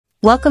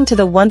Welcome to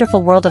the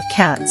wonderful world of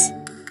cats.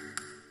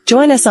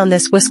 Join us on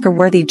this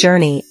whisker-worthy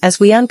journey as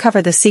we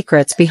uncover the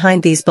secrets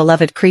behind these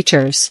beloved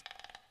creatures.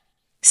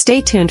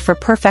 Stay tuned for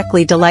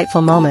perfectly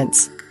delightful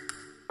moments.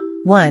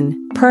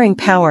 1. Purring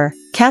power.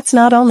 Cats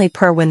not only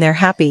purr when they're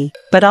happy,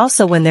 but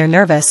also when they're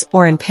nervous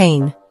or in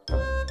pain.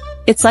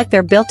 It's like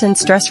their built-in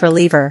stress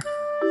reliever.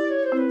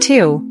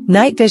 2.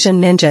 Night vision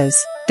ninjas.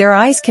 Their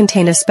eyes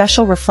contain a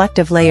special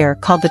reflective layer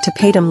called the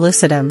tapetum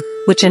lucidum,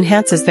 which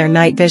enhances their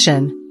night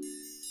vision.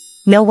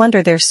 No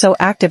wonder they're so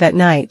active at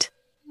night.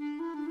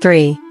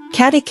 3.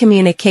 Catty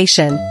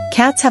communication.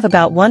 Cats have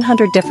about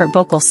 100 different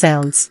vocal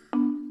sounds.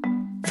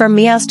 From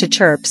meows to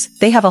chirps,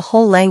 they have a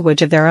whole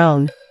language of their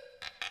own.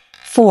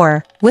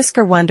 4.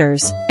 Whisker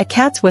wonders. A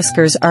cat's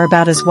whiskers are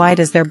about as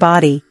wide as their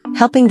body,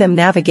 helping them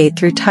navigate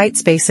through tight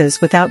spaces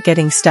without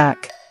getting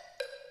stuck.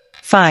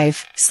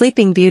 5.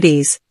 Sleeping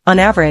beauties. On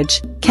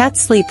average,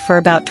 cats sleep for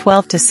about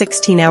 12 to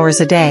 16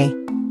 hours a day.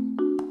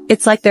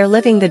 It's like they're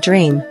living the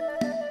dream.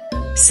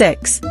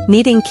 6.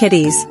 Kneading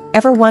kitties.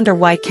 Ever wonder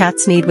why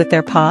cats knead with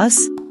their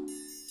paws?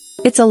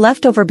 It's a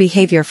leftover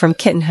behavior from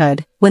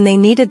kittenhood, when they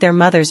kneaded their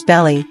mother's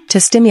belly to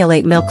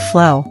stimulate milk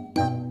flow.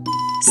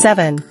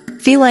 7.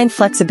 Feline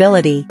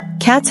flexibility.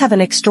 Cats have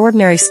an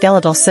extraordinary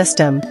skeletal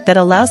system that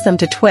allows them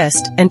to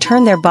twist and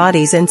turn their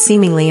bodies in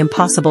seemingly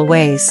impossible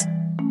ways.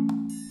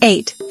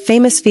 8.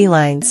 Famous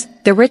felines.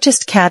 The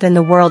richest cat in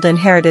the world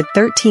inherited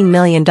 $13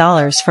 million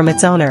from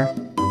its owner.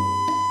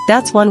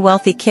 That's one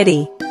wealthy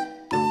kitty.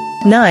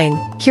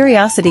 9.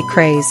 Curiosity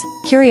craze.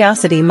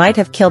 Curiosity might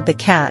have killed the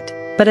cat,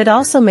 but it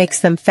also makes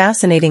them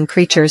fascinating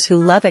creatures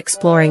who love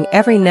exploring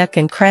every nook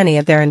and cranny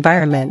of their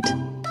environment.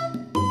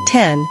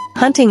 10.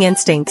 Hunting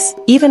instincts.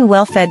 Even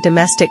well-fed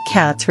domestic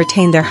cats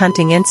retain their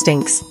hunting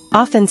instincts,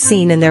 often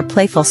seen in their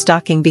playful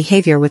stalking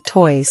behavior with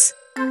toys.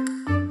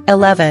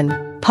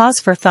 11. Pause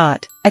for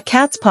thought. A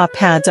cat's paw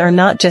pads are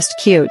not just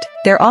cute,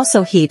 they're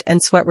also heat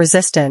and sweat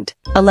resistant,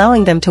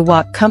 allowing them to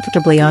walk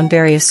comfortably on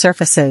various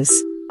surfaces.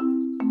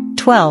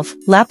 12.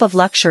 Lap of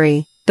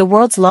luxury. The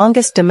world's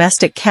longest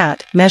domestic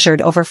cat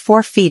measured over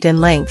 4 feet in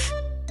length.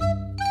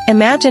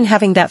 Imagine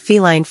having that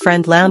feline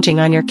friend lounging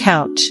on your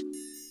couch.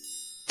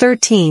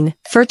 13.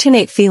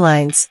 Furtunate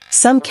felines.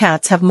 Some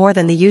cats have more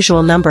than the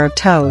usual number of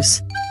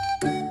toes.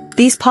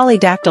 These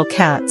polydactyl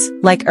cats,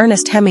 like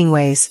Ernest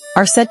Hemingway's,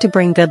 are said to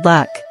bring good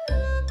luck.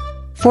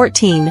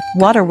 14.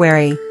 Water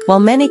wary.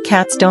 While many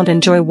cats don't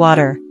enjoy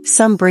water,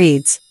 some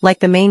breeds, like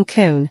the Maine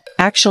Coon,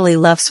 actually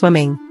love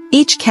swimming.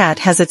 Each cat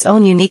has its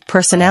own unique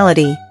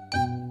personality.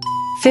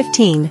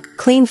 15.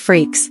 Clean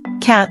freaks.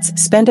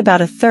 Cats spend about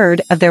a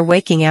third of their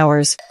waking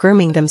hours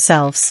grooming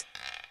themselves.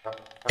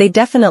 They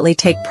definitely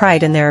take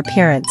pride in their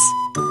appearance.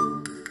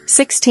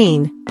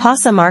 16.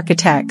 Paw-some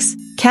architects.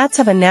 Cats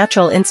have a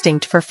natural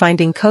instinct for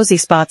finding cozy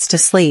spots to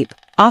sleep,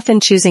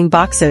 often choosing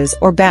boxes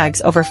or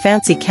bags over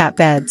fancy cat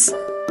beds.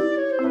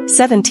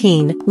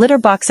 17. Litter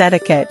box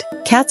etiquette.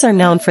 Cats are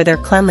known for their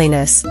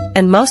cleanliness,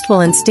 and most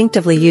will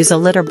instinctively use a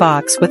litter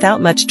box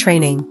without much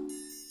training.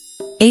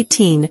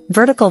 18.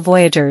 Vertical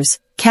voyagers.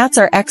 Cats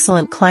are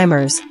excellent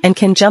climbers and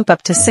can jump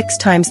up to 6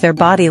 times their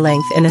body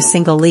length in a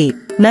single leap.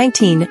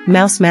 19.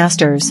 Mouse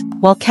masters.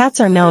 While cats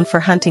are known for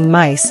hunting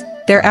mice,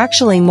 they're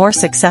actually more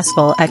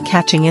successful at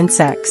catching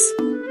insects.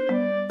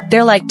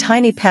 They're like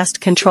tiny pest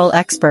control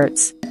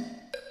experts.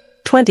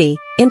 20.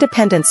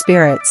 Independent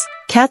spirits.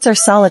 Cats are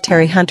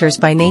solitary hunters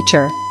by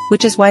nature,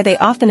 which is why they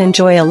often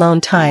enjoy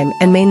alone time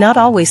and may not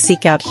always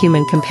seek out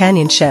human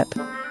companionship.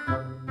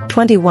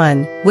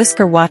 21.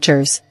 Whisker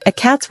watchers. A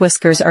cat's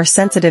whiskers are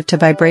sensitive to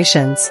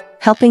vibrations,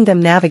 helping them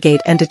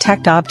navigate and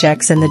detect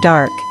objects in the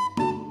dark.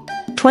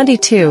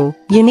 22.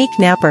 Unique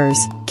nappers.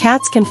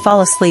 Cats can fall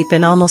asleep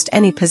in almost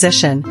any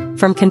position,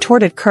 from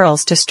contorted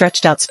curls to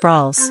stretched out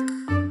sprawls.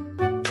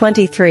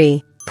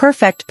 23.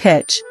 Perfect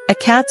pitch. A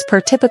cat's purr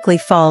typically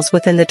falls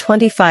within the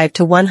 25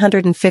 to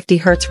 150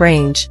 Hz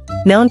range,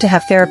 known to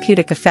have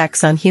therapeutic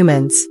effects on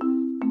humans.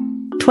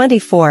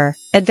 24.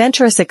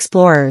 Adventurous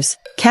explorers.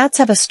 Cats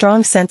have a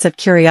strong sense of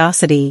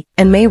curiosity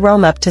and may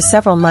roam up to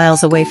several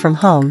miles away from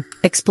home,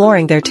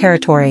 exploring their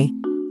territory.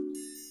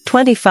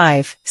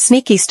 25.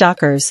 Sneaky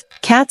stalkers.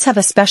 Cats have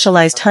a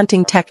specialized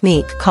hunting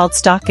technique called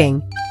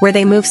stalking, where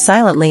they move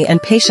silently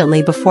and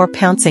patiently before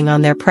pouncing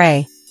on their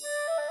prey.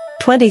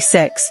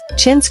 26.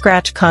 Chin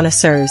scratch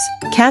connoisseurs.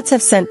 Cats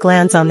have scent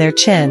glands on their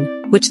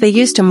chin, which they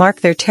use to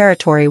mark their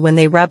territory when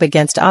they rub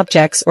against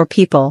objects or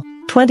people.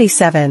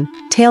 27.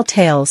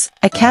 Tails.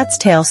 A cat's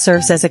tail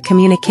serves as a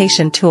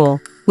communication tool,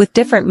 with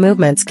different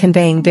movements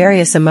conveying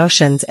various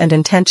emotions and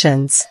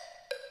intentions.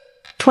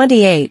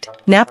 28.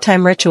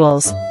 Naptime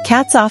rituals.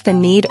 Cats often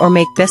knead or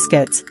make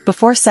biscuits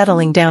before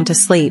settling down to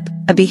sleep,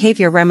 a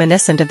behavior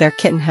reminiscent of their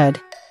kittenhood.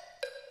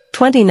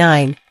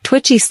 29.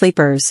 Twitchy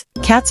sleepers.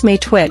 Cats may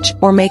twitch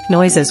or make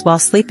noises while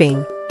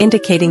sleeping,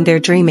 indicating they're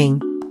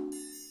dreaming.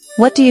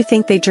 What do you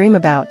think they dream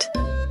about?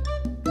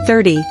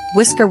 30.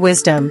 Whisker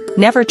wisdom.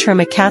 Never trim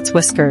a cat's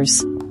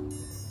whiskers.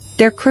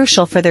 They're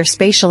crucial for their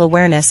spatial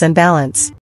awareness and balance.